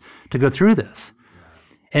experience to go through this.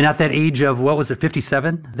 And at that age of,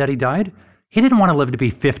 57 that he died? He didn't want to live to be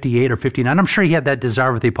 58 or 59. I'm sure he had that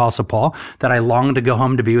desire with the Apostle Paul, that I long to go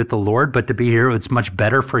home to be with the Lord, but to be here, it's much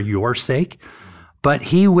better for your sake. But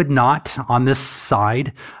he would not, on this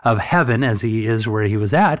side of heaven, as he is where he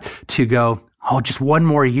was at, to go, just one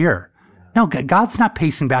more year. No, God's not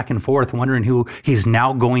pacing back and forth, wondering who he's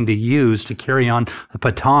now going to use to carry on the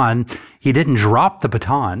baton. He didn't drop the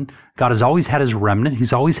baton. God has always had his remnant.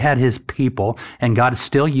 He's always had his people, and God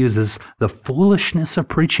still uses the foolishness of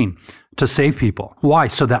preaching to save people. Why?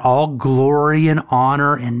 So that all glory and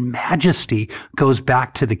honor and majesty goes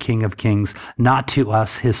back to the King of Kings, not to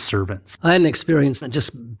us, his servants. I had an experience that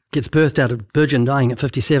just gets birthed out of Spurgeon dying at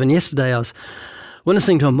 57. Yesterday I was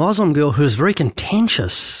witnessing to a Muslim girl who was very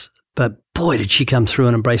contentious, but boy, did she come through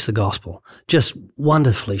and embrace the gospel. Just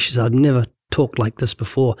wonderfully. She said, I'd never talked like this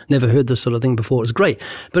before, never heard this sort of thing before. It was great.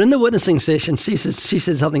 But in the witnessing session, she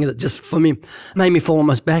said something that just, for me, made me fall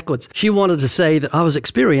almost backwards. She wanted to say that I was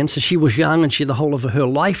experienced, and she was young, and she had the whole of her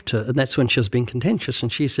life and that's when she was being contentious.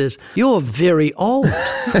 And she says, you're very old.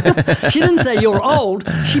 She didn't say you're old.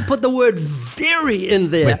 She put the word very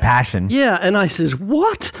in there. With passion. Yeah. And I says,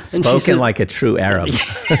 what? And Spoken she said, like a true Arab.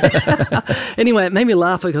 Anyway, it made me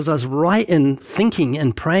laugh because I was right in thinking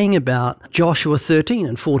and praying about Joshua 13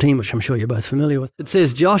 and 14, which I'm sure you're both both familiar with. It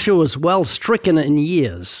says Joshua was well stricken in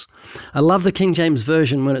years. I love the King James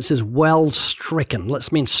Version when it says well stricken.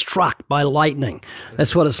 That means struck by lightning.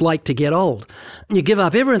 That's what it's like to get old. You give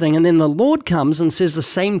up everything, and then the Lord comes and says the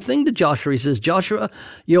same thing to Joshua. He says, Joshua,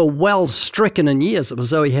 you're well stricken in years. It was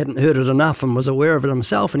as though he hadn't heard it enough and was aware of it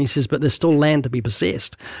himself. And he says, but there's still land to be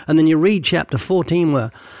possessed. And then you read chapter 14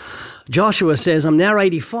 where Joshua says, I'm now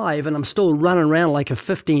 85 and I'm still running around like a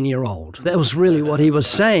 15-year-old. That was really what he was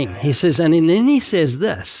saying. He says, and then he says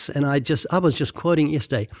this, and I was just quoting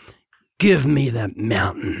yesterday, give me that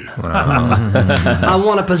mountain. I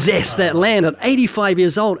want to possess that land at 85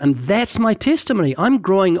 years old. And that's my testimony. I'm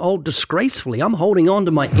growing old disgracefully. I'm holding on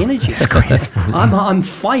to my energy. Disgracefully. I'm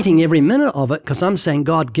fighting every minute of it because I'm saying,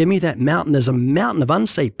 God, give me that mountain. There's a mountain of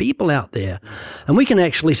unsaved people out there. And we can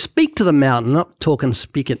actually speak to the mountain, not talk and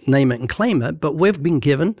speak it, name it and claim it, but we've been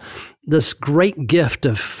given this great gift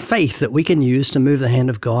of faith that we can use to move the hand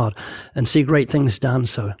of God and see great things done.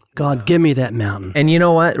 So, God, give me that mountain. And you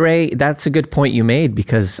know what, Ray? That's a good point you made,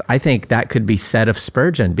 because I think that could be said of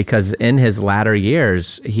Spurgeon, because in his latter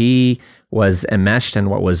years, he was enmeshed in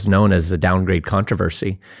what was known as the downgrade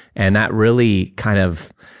controversy. And that really kind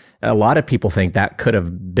of, a lot of people think that could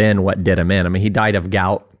have been what did him in. I mean, he died of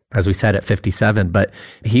gout, as we said, at 57, but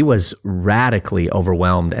he was radically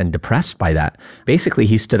overwhelmed and depressed by that. Basically,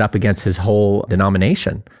 he stood up against his whole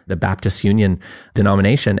denomination, the Baptist Union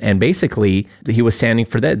denomination, and basically he was standing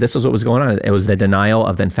for that. This was what was going on. It was the denial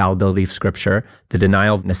of the infallibility of Scripture, the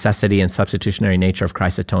denial of necessity and substitutionary nature of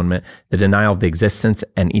Christ's atonement, the denial of the existence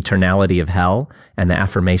and eternality of hell, and the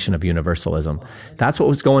affirmation of universalism. That's what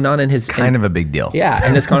was going on in his... Kind of a big deal. Yeah,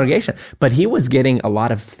 in his congregation. But he was getting a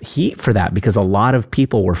lot of heat for that because a lot of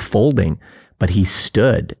people were folding, but he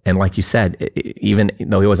stood. And like you said, even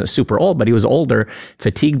though he wasn't super old, but he was older,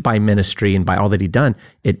 fatigued by ministry and by all that he'd done,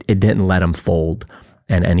 it didn't let him fold.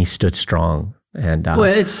 And he stood strong. And well,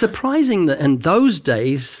 it's surprising that in those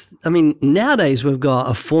days, I mean, nowadays we've got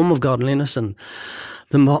a form of godliness and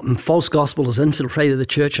the false gospel has infiltrated the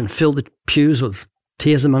church and filled the pews with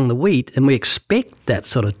tares among the wheat, and we expect that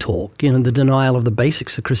sort of talk, the denial of the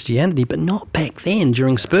basics of Christianity, but not back then.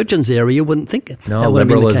 During Spurgeon's era, you wouldn't think it. No,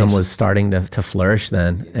 liberalism was starting to flourish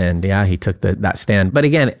then, and yeah, he took that stand. But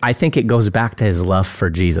again, I think it goes back to his love for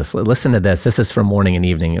Jesus. Listen to this. This is from Morning and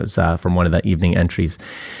Evening. It was from one of the evening entries.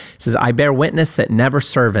 It says, I bear witness that never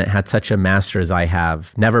servant had such a master as I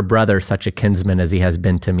have, never brother such a kinsman as he has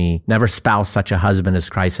been to me, never spouse such a husband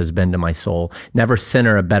as Christ has been to my soul, never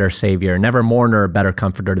sinner a better savior, never mourner a better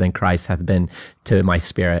comforter than Christ hath been to my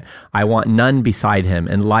spirit. I want none beside him.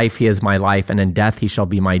 In life he is my life, and in death he shall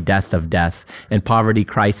be my death of death. In poverty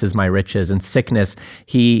Christ is my riches. In sickness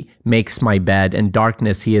he makes my bed. In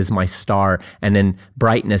darkness he is my star, and in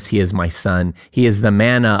brightness he is my sun. He is the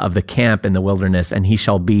manna of the camp in the wilderness, and he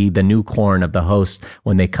shall be the new corn of the host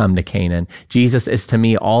when they come to Canaan. Jesus is to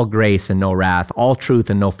me all grace and no wrath, all truth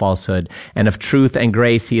and no falsehood. And of truth and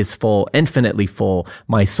grace he is full, infinitely full.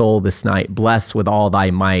 My soul this night, bless with all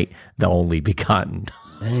thy might, the only begotten.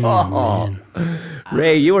 Amen.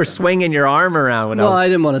 Ray, you were swinging your arm around when I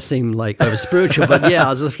didn't want to seem like over spiritual, but yeah, I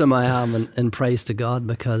was lifting my arm in praise to God,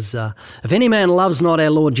 because if any man loves not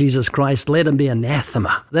our Lord Jesus Christ, let him be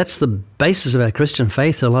anathema. That's the basis of our Christian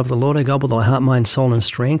faith, to love the Lord our God with our heart, mind, soul, and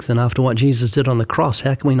strength. And after what Jesus did on the cross,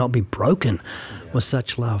 how can we not be broken with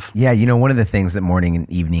such love? Yeah, one of the things that morning and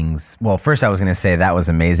evenings, well, first I was going to say that was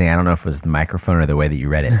amazing. I don't know if it was the microphone or the way that you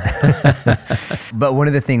read it. But one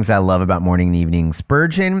of the things I love about morning and evening,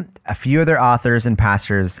 Spurgeon, a few other authors and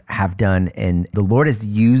pastors have done, and the Lord has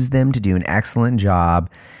used them to do an excellent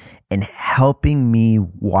job in helping me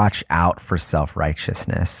watch out for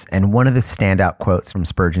self-righteousness. And one of the standout quotes from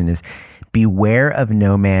Spurgeon is, beware of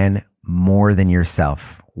no man more than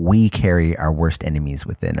yourself. We carry our worst enemies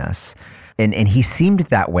within us. And he seemed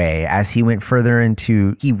that way as he went further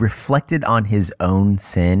into, he reflected on his own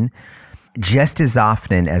sin just as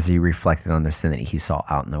often as he reflected on the sin that he saw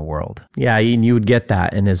out in the world. Yeah, you would get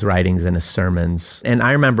that in his writings and his sermons. And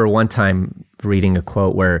I remember one time reading a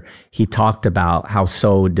quote where he talked about how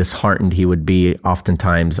so disheartened he would be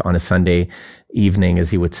oftentimes on a Sunday evening as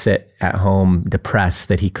he would sit at home depressed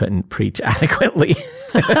that he couldn't preach adequately.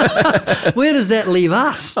 Where does that leave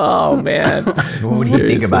us? Oh, man. What would he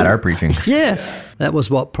think about our preaching? Yes. That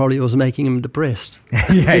was what probably was making him depressed.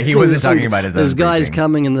 Yeah, he wasn't talking about his own There's guys preaching.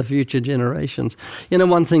 coming in the future generations. You know,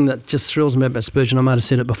 one thing that just thrills me about Spurgeon, I might have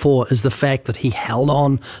said it before, is the fact that he held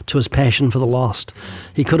on to his passion for the lost.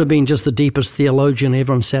 He could have been just the deepest theologian.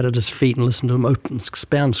 Everyone sat at his feet and listened to him open,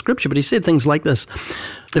 expound Scripture. But he said things like this: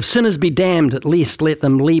 if sinners be damned, at least let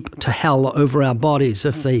them leap to hell over our bodies.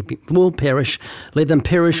 If they will perish, let them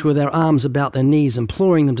perish with their arms about their knees,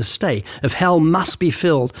 imploring them to stay. If hell must be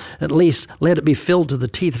filled, at least let it be filled to the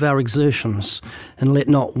teeth of our exertions, and let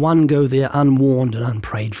not one go there unwarned and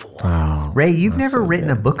unprayed for. Wow. Ray, you've never written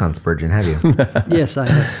a book on Spurgeon, have you? Yes, I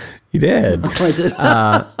have. You did. I did.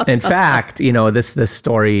 In fact, you know, this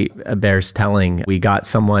story bears telling. We got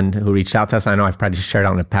someone who reached out to us. I know I've probably shared it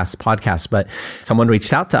on a past podcast, but someone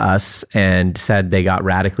reached out to us and said they got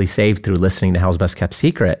radically saved through listening to Hell's Best Kept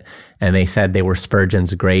Secret. And they said they were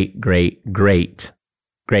Spurgeon's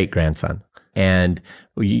great-great-great-great-grandson. And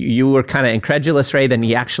you were kind of incredulous, Ray. Then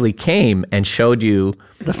he actually came and showed you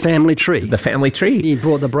The family tree. the family tree. He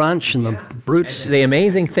brought the branch and the roots. The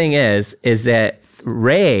amazing thing is that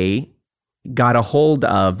Ray got a hold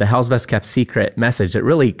of the Hell's Best Kept Secret message that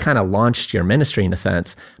really kind of launched your ministry in a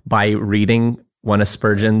sense by reading one of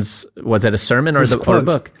Spurgeon's, was it a sermon or This or a quote,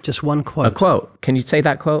 book? Just one A quote. quote. Can you say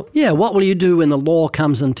that quote? Yeah, what will you do when the law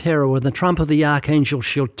comes in terror, when the trump of the archangel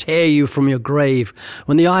shall tear you from your grave,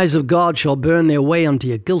 when the eyes of God shall burn their way unto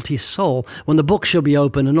your guilty soul, when the book shall be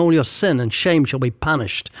opened and all your sin and shame shall be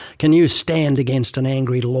punished? Can you stand against an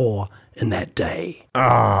angry law in that day?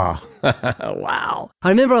 Oh, wow. I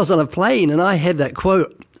remember I was on a plane and I had that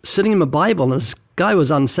quote sitting in my Bible, and this guy was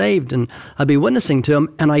unsaved and I'd be witnessing to him,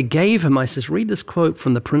 and I gave him, I says, read this quote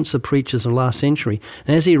from the Prince of Preachers of last century.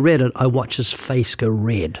 And as he read it, I watched his face go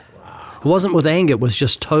red. It wasn't with anger, it was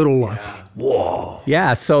just total like, whoa.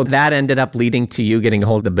 Yeah, so that ended up leading to you getting a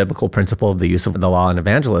hold of the biblical principle of the use of the law in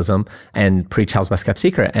evangelism and preach Hell's Best Kept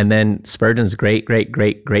Secret. And then Spurgeon's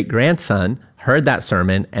great-great-great-great-grandson heard that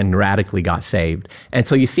sermon and radically got saved. And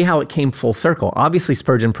so you see how it came full circle. Obviously,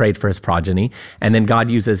 Spurgeon prayed for his progeny, and then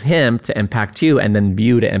God uses him to impact you, and then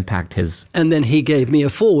you to impact his. And then he gave me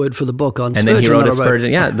a foreword for the book on And Spurgeon. then he wrote that a I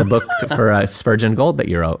Spurgeon, the book for Spurgeon Gold that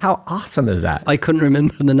you wrote. How awesome is that? I couldn't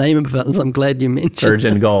remember the name of it, so I'm glad you mentioned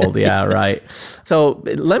Spurgeon it. Gold, yeah, right. So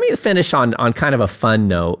let me finish on kind of a fun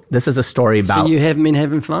note. This is a story about. So you haven't been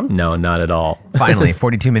having fun? No, not at all. Finally,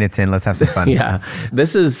 42 minutes in, let's have some fun. Yeah.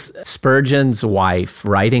 This is Spurgeon's wife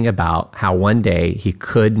writing about how one day he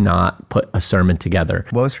could not put a sermon together.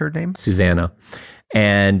 What was her name? Susanna.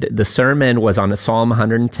 And the sermon was on Psalm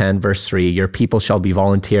 110, verse 3. Your people shall be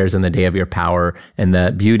volunteers in the day of your power, and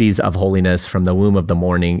the beauties of holiness from the womb of the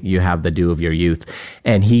morning, you have the dew of your youth.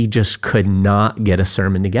 And he just could not get a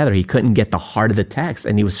sermon together. He couldn't get the heart of the text,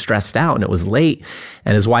 and he was stressed out, and it was late.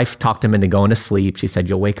 And his wife talked him into going to sleep. She said,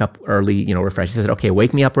 you'll wake up early, refreshed. He said, okay,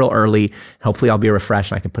 wake me up real early. Hopefully I'll be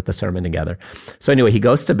refreshed and I can put the sermon together. So anyway, he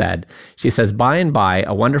goes to bed. She says, by and by,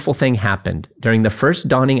 a wonderful thing happened. During the first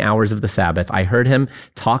dawning hours of the Sabbath, I heard him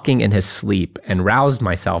talking in his sleep and roused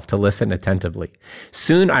myself to listen attentively.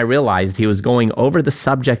 Soon I realized he was going over the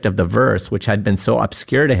subject of the verse, which had been so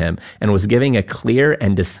obscure to him, and was giving a clear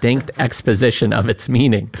and distinct exposition of its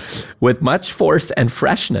meaning. With much force and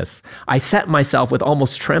freshness, I set myself with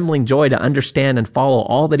almost trembling joy to understand and follow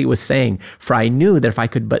all that he was saying, for I knew that if I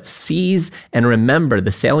could but seize and remember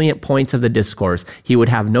the salient points of the discourse, he would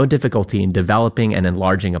have no difficulty in developing and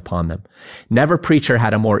enlarging upon them. Never preacher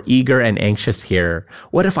had a more eager and anxious hearer.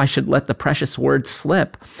 What if I should let the precious words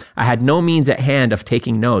slip? I had no means at hand of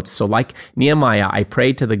taking notes, so like Nehemiah, I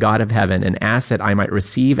prayed to the God of heaven and asked that I might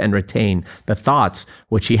receive and retain the thoughts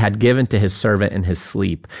which he had given to his servant in his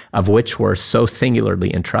sleep, of which were so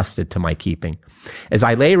singularly entrusted to my keeping. As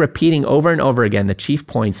I lay repeating over and over again the chief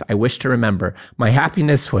points I wished to remember, my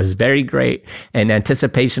happiness was very great in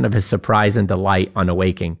anticipation of his surprise and delight on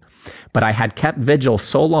awaking. But I had kept vigil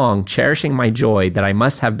so long, cherishing my joy, that I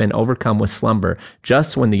must have been overcome with slumber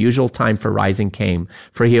just when the usual time for rising came.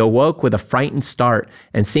 For he awoke with a frightened start,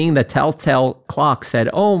 and seeing the telltale clock, said,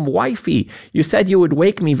 "Oh, wifey, you said you would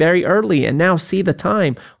wake me very early, and now see the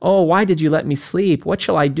time. Oh, why did you let me sleep? What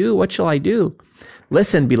shall I do? What shall I do?"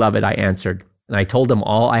 "Listen, beloved," I answered, and I told him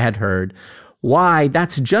all I had heard. "Why,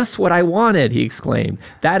 that's just what I wanted," he exclaimed.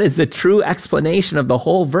 "That is the true explanation of the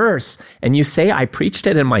whole verse. And you say I preached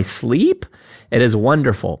it in my sleep? It is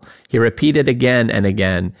wonderful." He repeated again and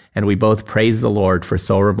again, and we both praised the Lord for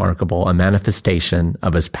so remarkable a manifestation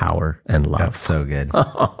of his power and love. That's so good.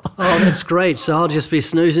 Oh, that's great. So I'll just be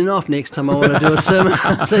snoozing off next time I want to do a sermon.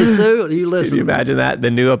 Say, Sue, you Can listen. you imagine that?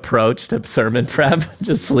 The new approach to sermon prep,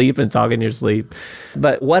 just sleep and talk in your sleep.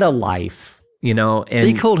 But what a life And So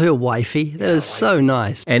he called her wifey. That is so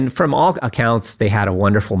nice. And from all accounts, they had a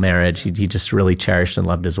wonderful marriage. He just really cherished and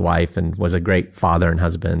loved his wife and was a great father and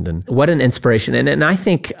husband. And what an inspiration. And I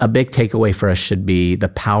think a big takeaway for us should be the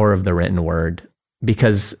power of the written word,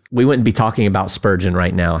 because we wouldn't be talking about Spurgeon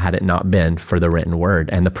right now had it not been for the written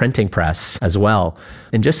word and the printing press as well.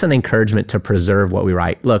 And just an encouragement to preserve what we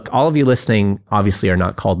write. Look, all of you listening obviously are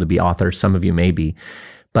not called to be authors. Some of you may be,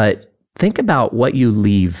 but think about what you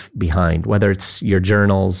leave behind, whether it's your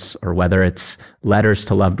journals or whether it's letters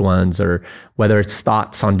to loved ones or whether it's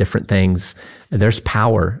thoughts on different things. There's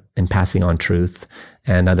power in passing on truth.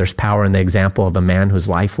 And there's power in the example of a man whose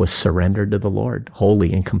life was surrendered to the Lord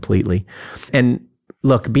wholly and completely. And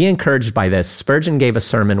look, be encouraged by this. Spurgeon gave a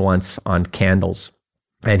sermon once on candles.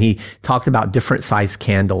 And he talked about different size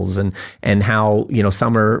candles and how,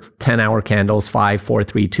 some are 10-hour candles, 5, 4,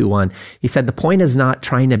 3, 2, 1. He said the point is not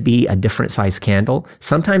trying to be a different size candle.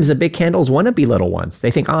 Sometimes the big candles want to be little ones.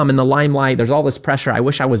 They think, I'm in the limelight. There's all this pressure. I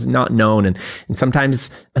wish I was not known. And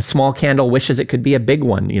sometimes a small candle wishes it could be a big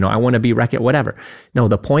one. I want to be whatever. No,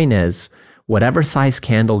 the point is, whatever size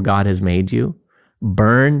candle God has made you,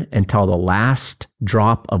 burn until the last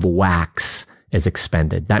drop of wax is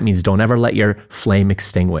expended. That means don't ever let your flame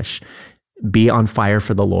extinguish. Be on fire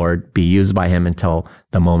for the Lord. Be used by him until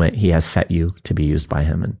the moment he has set you to be used by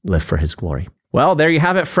him and live for his glory. Well, there you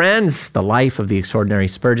have it, friends. The life of the extraordinary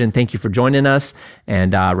Spurgeon. Thank you for joining us.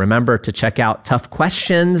 And remember to check out Tough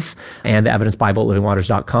Questions and the Evidence Bible at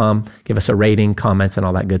livingwaters.com. Give us a rating, comments, and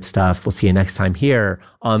all that good stuff. We'll see you next time here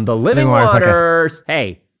on the Living Waters.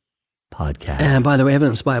 Hey, podcast. And by the way,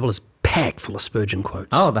 Evidence Bible is packed full of Spurgeon quotes.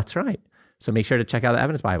 Oh, that's right. So make sure to check out the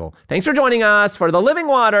Evidence Bible. Thanks for joining us for the Living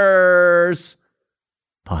Waters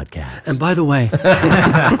podcast. And by the way,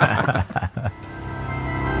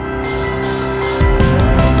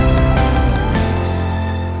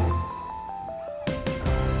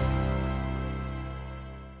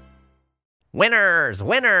 Winners,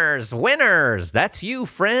 winners, winners. That's you,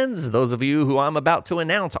 friends. Those of you who I'm about to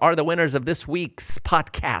announce are the winners of this week's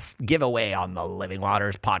podcast giveaway on the Living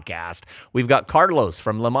Waters podcast. We've got Carlos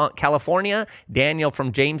from Lamont, California, Daniel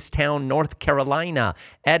from Jamestown, North Carolina,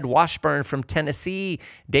 Ed Washburn from Tennessee,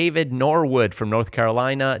 David Norwood from North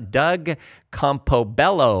Carolina, Doug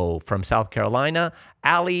Campobello from South Carolina,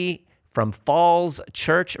 Ali from Falls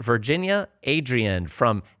Church, Virginia, Adrian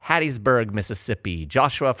from Hattiesburg, Mississippi,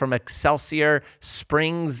 Joshua from Excelsior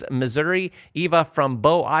Springs, Missouri, Eva from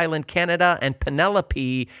Bow Island, Canada, and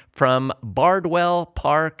Penelope from Bardwell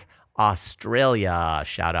Park, Australia.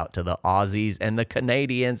 Shout out to the Aussies and the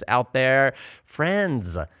Canadians out there.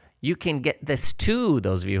 Friends, you can get this too.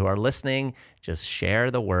 Those of you who are listening, just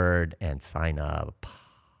share the word and sign up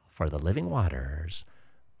for the Living Waters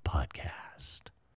podcast.